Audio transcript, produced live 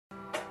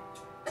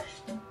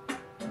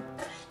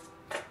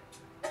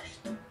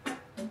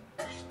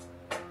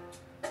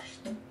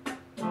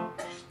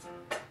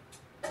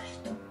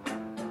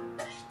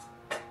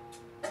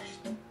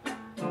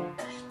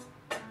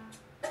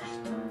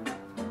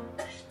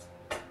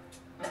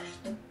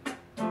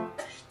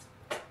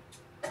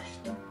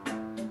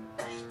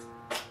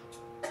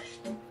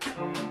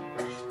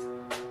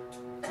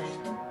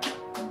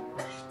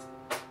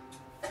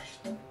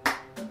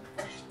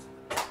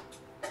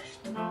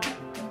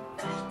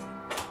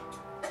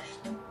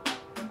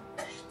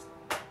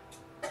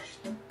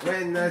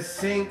When the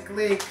sink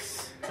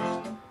leaks,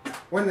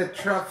 when the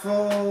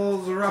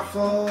truffles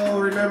ruffle,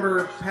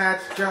 remember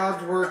patch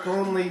jobs work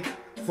only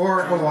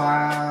for a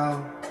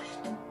while,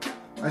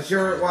 a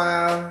short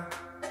while.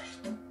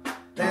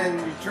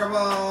 Then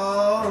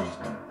trouble,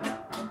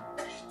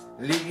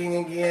 leaking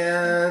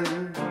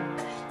again,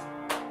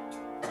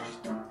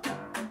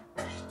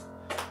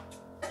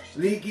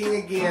 leaking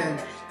again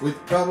with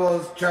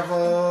bubbles,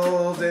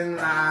 truffles, and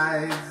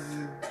lies.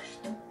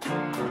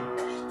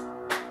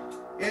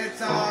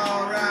 It's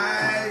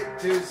alright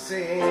to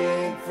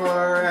sink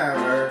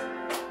forever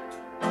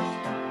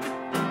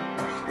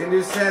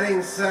into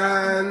setting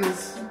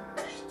suns,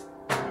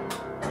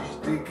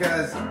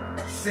 because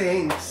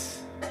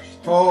sinks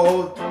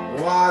hold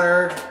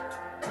water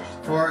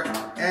for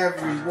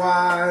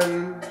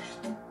everyone,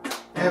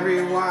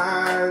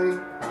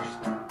 everyone.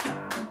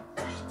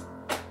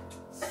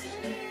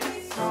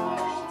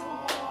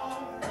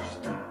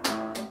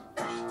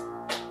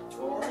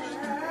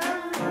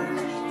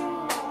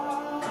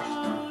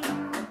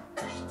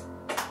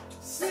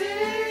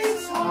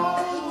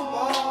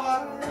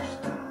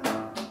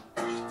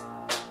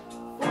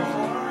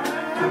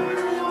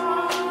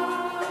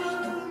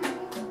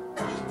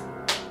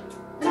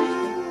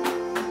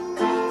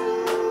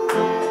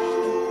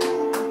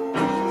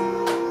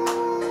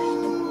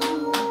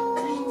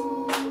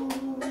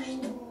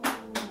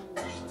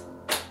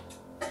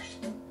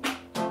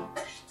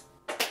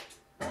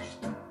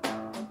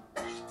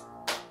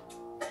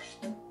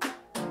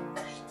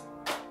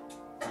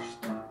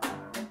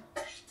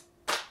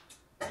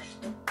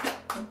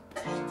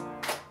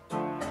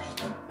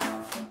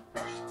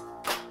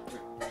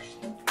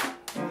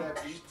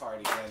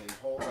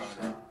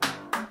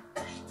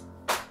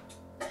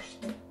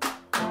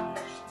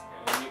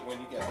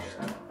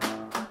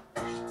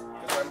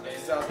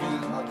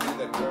 I'll do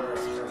the chorus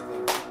kind of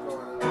thing. Keep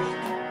going.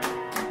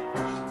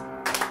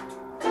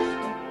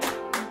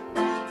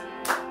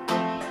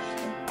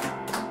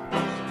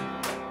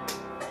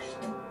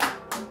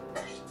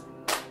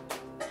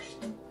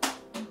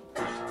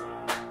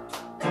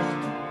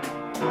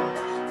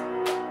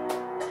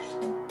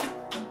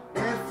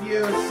 If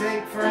you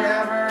sink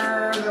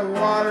forever, the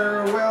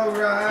water will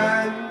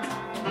run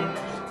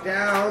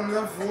down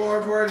the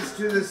floorboards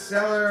to the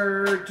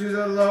cellar, to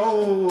the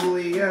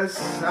lowliest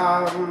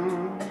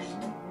sum,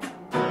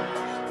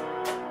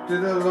 to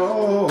the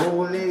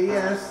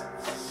lowliest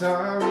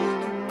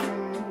sum.